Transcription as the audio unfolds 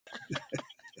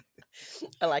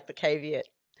I like the caveat.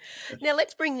 Now,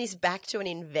 let's bring this back to an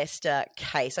investor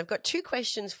case. I've got two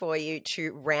questions for you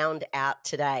to round out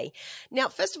today. Now,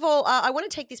 first of all, I want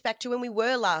to take this back to when we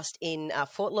were last in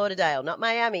Fort Lauderdale, not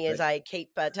Miami, as I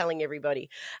keep telling everybody.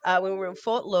 When we were in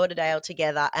Fort Lauderdale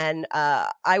together, and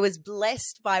I was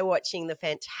blessed by watching the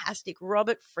fantastic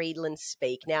Robert Friedland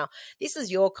speak. Now, this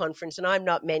is your conference, and I'm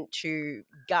not meant to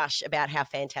gush about how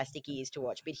fantastic he is to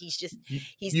watch, but he's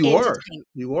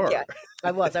You are. Yeah,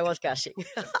 I was gushing.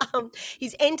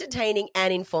 He's entertaining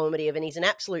and informative, and he's an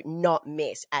absolute not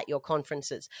miss at your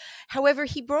conferences. However,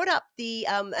 he brought up the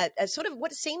a sort of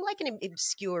what seemed like an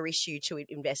obscure issue to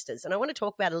investors, and I want to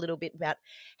talk about a little bit about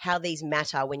how these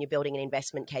matter when you're building an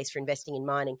investment case for investing in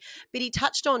mining. But he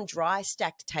touched on dry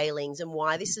stacked tailings and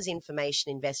why this is information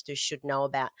investors should know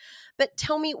about. But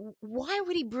tell me, why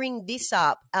would he bring this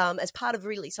up as part of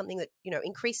really something that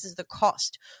increases the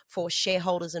cost for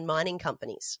shareholders and mining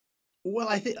companies? Well,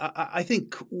 I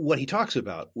think what he talks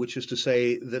about, which is to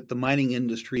say that the mining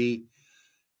industry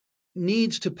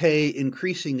needs to pay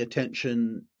increasing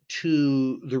attention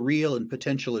to the real and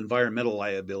potential environmental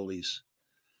liabilities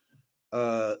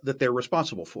that they're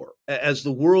responsible for. As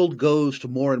the world goes to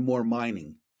more and more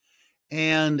mining,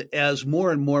 and as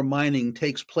more and more mining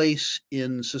takes place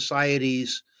in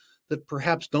societies that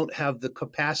perhaps don't have the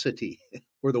capacity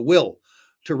or the will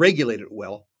to regulate it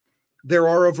well, there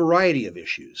are a variety of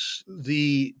issues.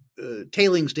 The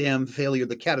tailings dam failure,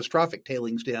 the catastrophic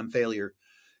tailings dam failure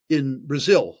in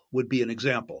Brazil would be an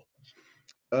example.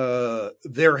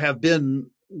 There have been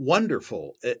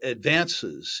wonderful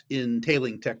advances in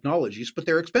tailing technologies, but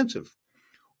they're expensive.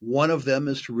 One of them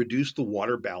is to reduce the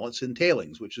water balance in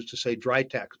tailings, which is to say dry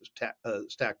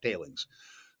stack tailings,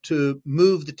 to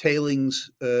move the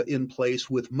tailings in place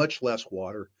with much less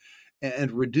water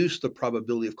and reduce the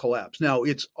probability of collapse. Now,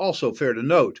 it's also fair to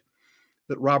note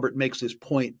that Robert makes this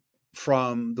point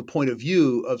from the point of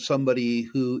view of somebody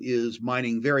who is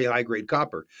mining very high-grade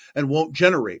copper and won't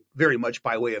generate very much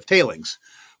by way of tailings.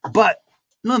 But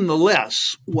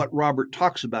nonetheless, what Robert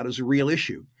talks about is a real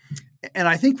issue. And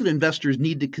I think that investors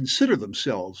need to consider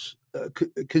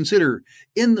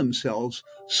in themselves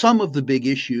some of the big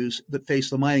issues that face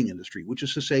the mining industry, which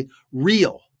is to say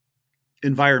real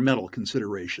environmental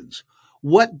considerations.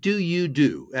 What do you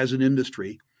do as an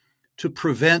industry to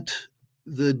prevent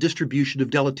the distribution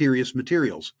of deleterious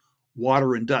materials,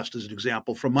 water and dust as an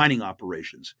example, from mining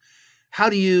operations? How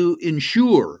do you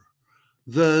ensure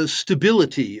the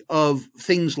stability of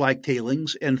things like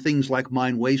tailings and things like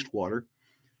mine wastewater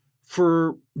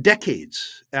for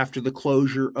decades after the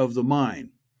closure of the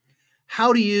mine?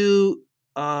 How do you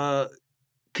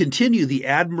continue the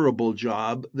admirable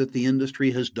job that the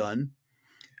industry has done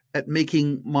at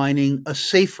making mining a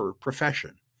safer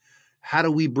profession? How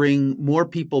do we bring more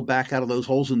people back out of those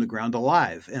holes in the ground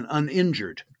alive and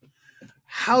uninjured?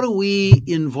 How do we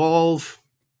involve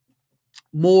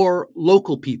more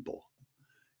local people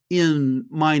in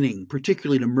mining,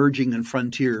 particularly in emerging and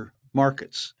frontier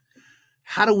markets?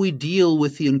 How do we deal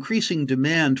with the increasing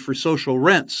demand for social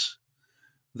rents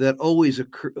that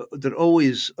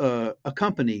always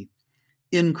accompany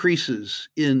increases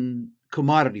in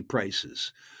commodity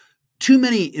prices? Too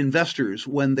many investors,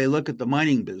 when they look at the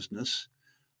mining business,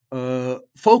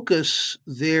 focus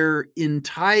their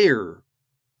entire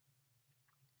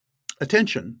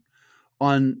attention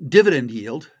on dividend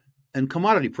yield and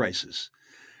commodity prices.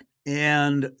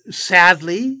 And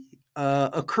sadly,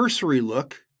 a cursory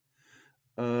look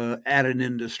at an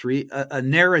industry, a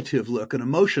narrative look, an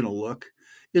emotional look,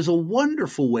 is a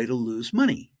wonderful way to lose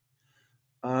money.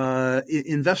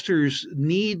 Investors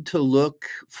need to look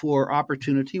for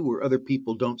opportunity where other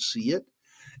people don't see it,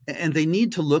 and they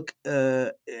need to look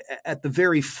at the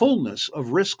very fullness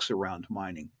of risks around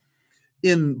mining.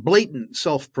 In blatant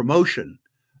self-promotion,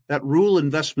 at Rule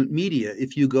Investment Media,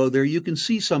 if you go there, you can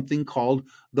see something called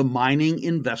the Mining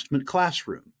Investment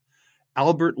Classroom.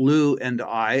 Albert Liu and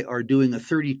I are doing a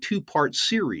 32-part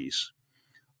series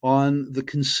on the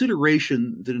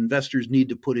consideration that investors need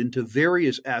to put into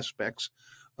various aspects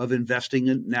of investing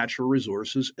in natural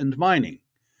resources and mining.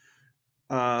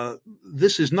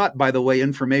 This is not, by the way,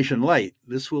 information light.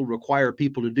 This will require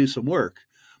people to do some work,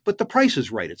 but the price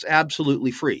is right. It's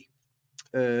absolutely free.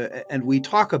 And we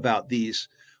talk about these,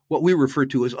 what we refer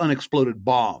to as unexploded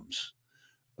bombs,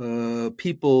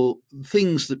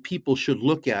 things that people should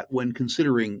look at when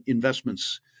considering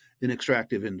investments in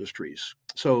extractive industries.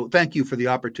 So thank you for the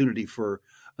opportunity for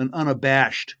an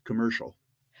unabashed commercial.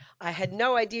 I had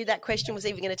no idea that question was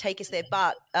even going to take us there,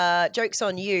 but joke's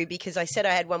on you, because I said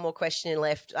I had one more question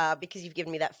left. Because you've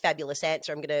given me that fabulous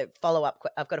answer, I've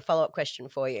got a follow-up question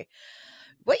for you.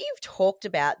 What you've talked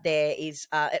about there is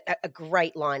a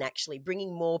great line, actually,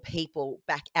 bringing more people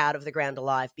back out of the ground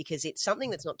alive, because it's something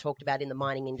that's not talked about in the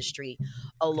mining industry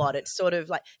a lot. It's sort of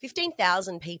like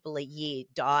 15,000 people a year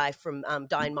die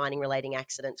in mining relating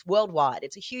accidents worldwide.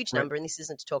 It's a huge Right. number, and this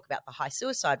isn't to talk about the high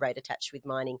suicide rate attached with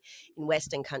mining in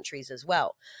Western countries as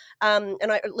well.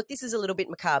 Look, this is a little bit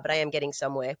macabre, but I am getting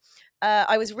somewhere.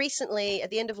 I was recently, at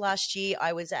the end of last year,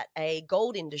 I was at a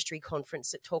gold industry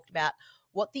conference that talked about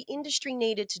what the industry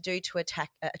needed to do to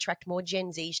attract more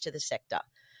Gen Zs to the sector.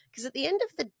 Because at the end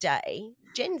of the day,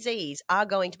 Gen Zs are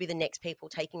going to be the next people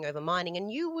taking over mining, and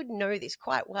you would know this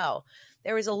quite well.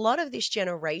 There is a lot of this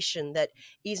generation that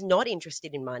is not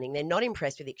interested in mining. They're not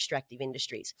impressed with extractive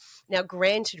industries. Now,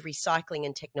 granted, recycling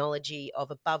and technology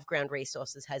of above ground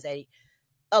resources has a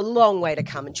long way to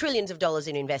come, and trillions of dollars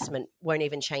in investment won't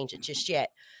even change it just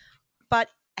yet. But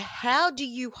how do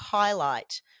you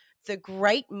highlight the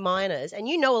great miners, and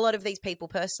you know a lot of these people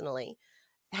personally,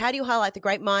 how do you highlight the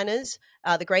great miners,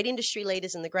 the great industry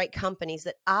leaders, and the great companies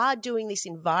that are doing this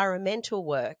environmental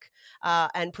work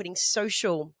and putting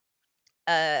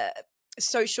I've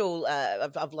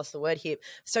lost the word here,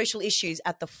 social issues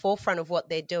at the forefront of what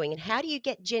they're doing? And how do you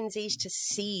get Gen Zs to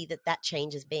see that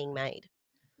change is being made?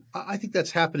 I think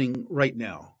that's happening right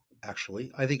now,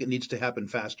 actually. I think it needs to happen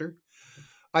faster.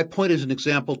 I point as an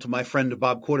example to my friend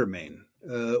Bob Quartermain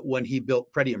when he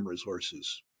built Pretium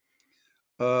Resources.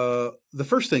 The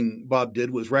first thing Bob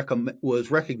did was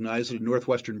recognize that in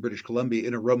northwestern British Columbia,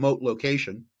 in a remote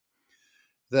location,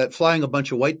 that flying a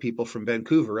bunch of white people from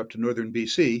Vancouver up to northern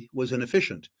BC was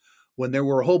inefficient, when there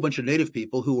were a whole bunch of native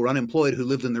people who were unemployed who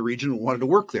lived in the region and wanted to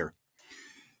work there.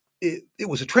 It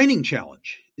was a training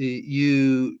challenge.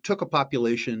 You took a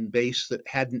population base that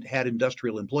hadn't had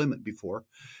industrial employment before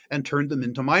and turned them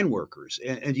into mine workers.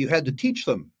 And you had to teach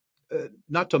them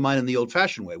not to mine in the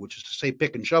old-fashioned way, which is to say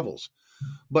pick and shovels,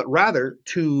 but rather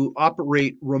to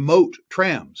operate remote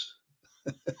trams,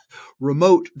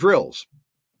 remote drills.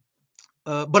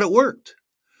 But it worked.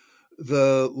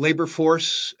 The labor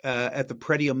force at the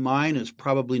Pretium mine is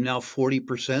probably now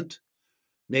 40%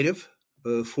 native.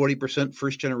 40%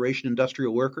 first generation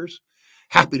industrial workers,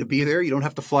 happy to be there. You don't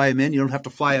have to fly them in. You don't have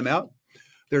to fly them out.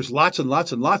 There's lots and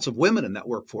lots and lots of women in that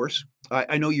workforce.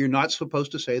 I know you're not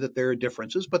supposed to say that there are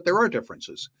differences, but there are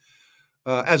differences.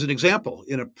 As an example,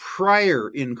 in a prior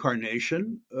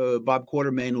incarnation, Bob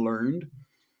Quartermain learned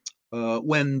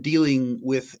when dealing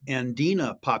with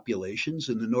Andina populations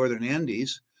in the northern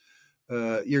Andes,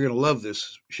 you're going to love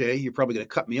this, Shay. You're probably going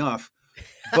to cut me off.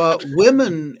 But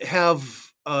women have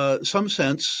some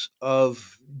sense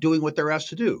of doing what they're asked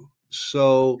to do.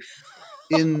 So,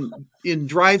 in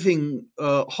driving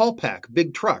haul pack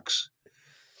big trucks,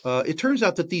 it turns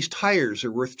out that these tires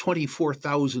are worth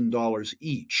 $24,000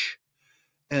 each,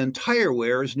 and tire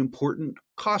wear is an important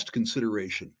cost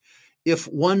consideration. If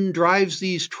one drives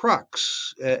these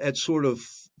trucks at sort of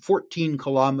 14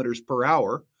 kilometers per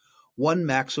hour, one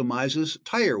maximizes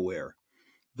tire wear.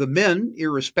 The men,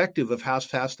 irrespective of how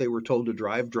fast they were told to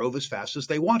drive, drove as fast as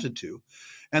they wanted to.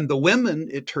 And the women,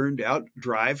 it turned out,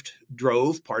 drove,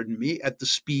 at the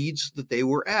speeds that they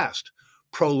were asked,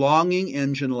 prolonging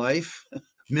engine life,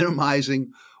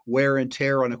 minimizing wear and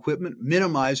tear on equipment,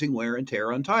 minimizing wear and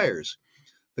tear on tires.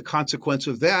 The consequence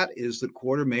of that is that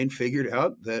Quartermain figured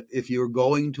out that if you're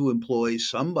going to employ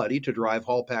somebody to drive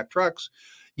haul pack trucks,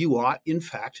 you ought, in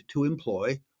fact, to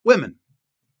employ women.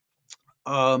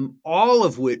 All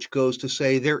of which goes to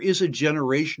say there is a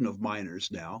generation of miners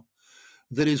now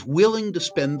that is willing to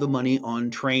spend the money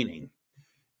on training.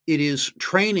 It is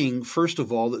training, first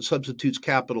of all, that substitutes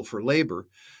capital for labor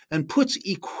and puts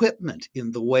equipment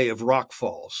in the way of rock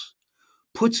falls,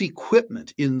 puts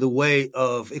equipment in the way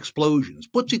of explosions,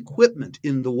 puts equipment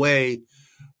in the way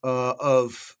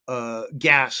of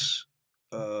gas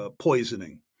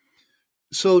poisoning.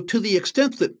 So to the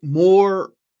extent that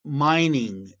more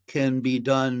mining can be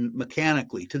done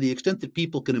mechanically, to the extent that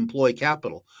people can employ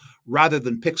capital rather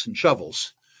than picks and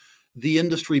shovels, the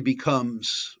industry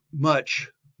becomes much,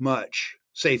 much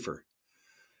safer.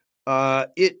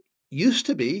 It used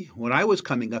to be, when I was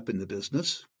coming up in the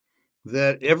business,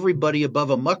 that everybody above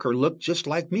a mucker looked just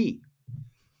like me.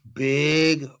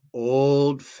 Big,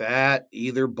 old, fat,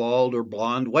 either bald or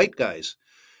blonde white guys.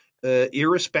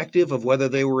 Irrespective of whether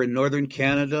they were in northern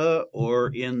Canada or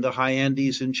in the high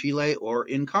Andes in Chile or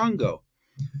in Congo.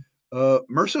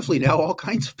 Mercifully, now all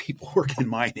kinds of people work in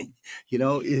mining. You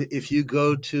know, if you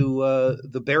go to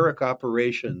the Barrick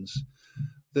operations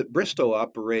that Bristow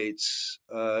operates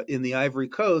in the Ivory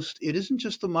Coast, it isn't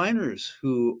just the miners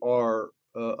who are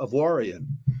Ivorian.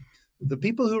 The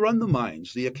people who run the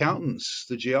mines, the accountants,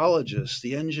 the geologists,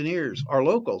 the engineers, are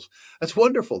locals. That's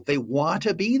wonderful. They want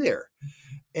to be there.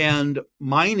 And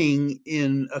mining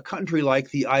in a country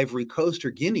like the Ivory Coast or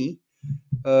Guinea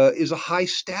is a high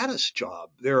status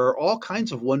job. There are all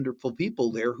kinds of wonderful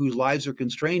people there whose lives are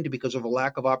constrained because of a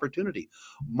lack of opportunity.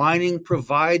 Mining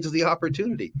provides the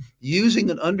opportunity.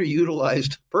 Using an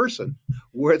underutilized person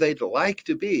where they'd like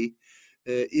to be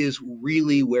is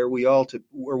really where we all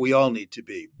need to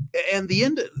be. And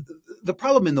the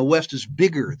problem in the West is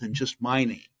bigger than just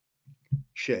mining.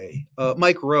 Shay,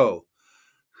 Mike Rowe,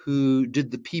 who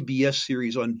did the PBS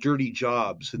series on dirty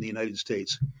jobs in the United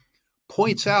States,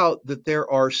 points out that there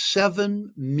are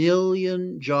 7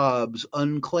 million jobs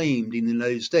unclaimed in the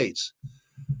United States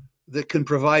that can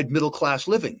provide middle-class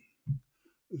living.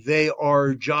 They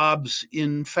are jobs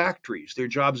in factories. They're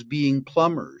jobs being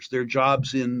plumbers. They're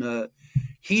jobs in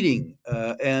heating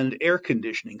and air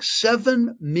conditioning.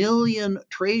 7 million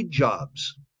trade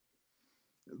jobs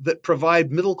that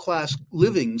provide middle-class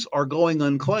livings are going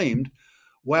unclaimed,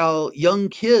 while young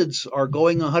kids are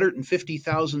going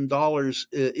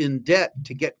 $150,000 in debt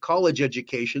to get college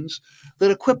educations that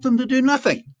equip them to do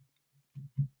nothing.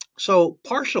 So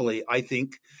partially, I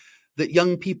think that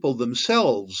young people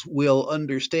themselves will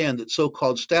understand that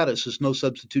so-called status is no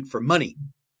substitute for money.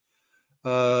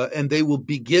 And they will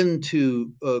begin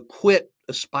to quit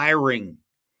aspiring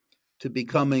to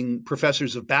becoming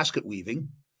professors of basket weaving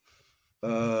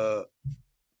and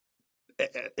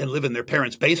live in their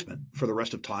parents' basement for the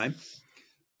rest of time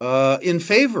in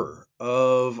favor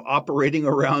of operating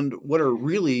around what are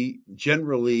really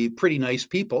generally pretty nice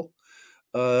people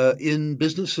in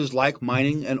businesses like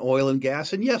mining and oil and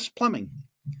gas and, yes, plumbing.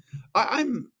 I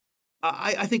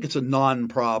think it's a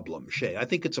non-problem, Shay. I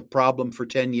think it's a problem for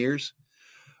 10 years.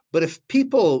 But if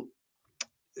people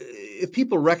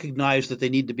recognize that they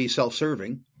need to be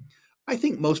self-serving, I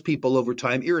think most people over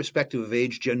time, irrespective of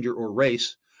age, gender, or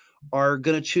race, are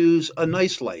going to choose a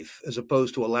nice life as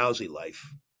opposed to a lousy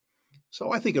life.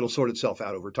 So I think it'll sort itself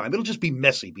out over time. It'll just be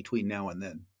messy between now and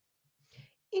then.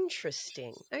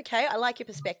 Interesting. Okay, I like your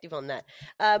perspective on that.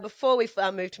 Before we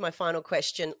move to my final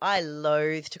question, I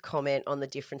loathe to comment on the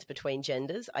difference between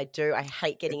genders. I do. I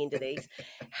hate getting into these.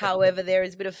 However, there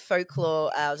is a bit of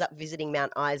folklore. I was up visiting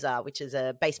Mount Isa, which is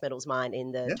a base metals mine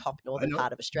in the top northern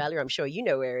part of Australia. I'm sure you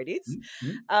know where it is.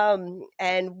 Mm-hmm.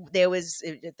 And there was,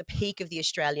 at the peak of the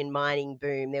Australian mining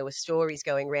boom, there were stories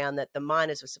going around that the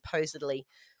miners were supposedly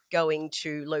going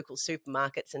to local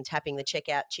supermarkets and tapping the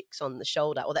checkout chicks on the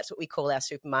shoulder, or that's what we call our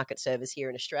supermarket service here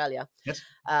in Australia. Yes.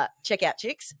 Checkout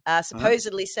chicks,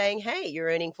 supposedly saying, hey, you're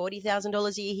earning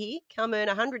 $40,000 a year here, come earn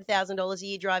 $100,000 a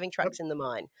year driving trucks in the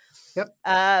mine. Yep.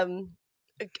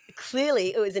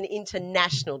 Clearly, it was an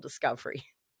international discovery.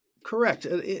 Correct.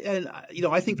 And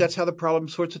I think that's how the problem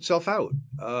sorts itself out.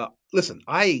 Listen,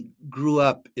 I grew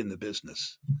up in the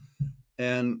business.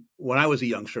 And when I was a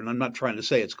youngster, and I'm not trying to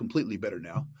say it's completely better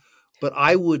now, but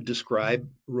I would describe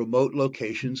remote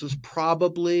locations as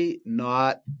probably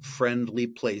not friendly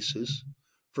places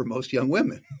for most young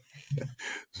women.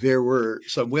 There were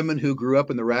some women who grew up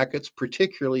in the rackets,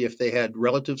 particularly if they had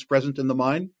relatives present in the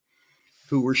mine,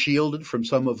 who were shielded from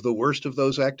some of the worst of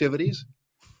those activities.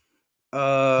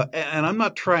 And I'm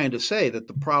not trying to say that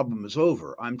the problem is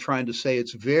over. I'm trying to say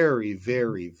it's very,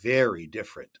 very, very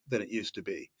different than it used to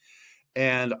be.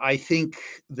 And I think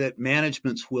that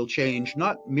managements will change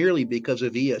not merely because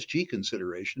of ESG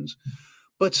considerations,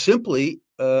 but simply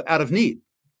out of need.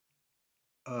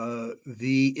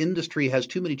 The industry has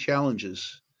too many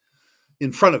challenges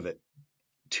in front of it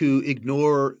to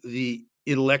ignore the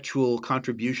intellectual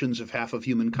contributions of half of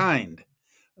humankind.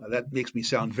 That makes me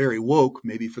sound very woke,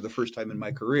 maybe for the first time in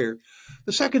my career.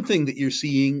 The second thing that you're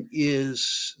seeing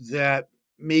is that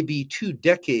maybe 2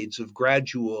 decades of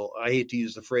gradual, I hate to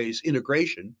use the phrase,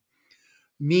 integration,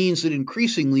 means that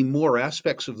increasingly more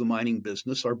aspects of the mining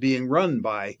business are being run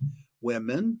by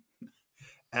women,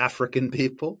 African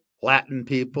people, Latin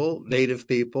people, Native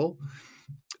people.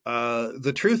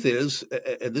 The truth is,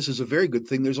 and this is a very good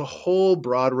thing, there's a whole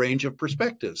broad range of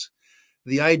perspectives.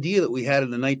 The idea that we had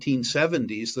in the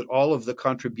 1970s that all of the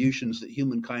contributions that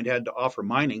humankind had to offer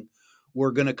mining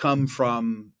were going to come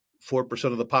from 4%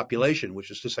 of the population,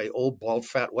 which is to say old, bald,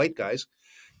 fat white guys,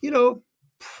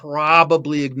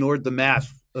 probably ignored the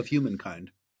math of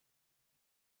humankind.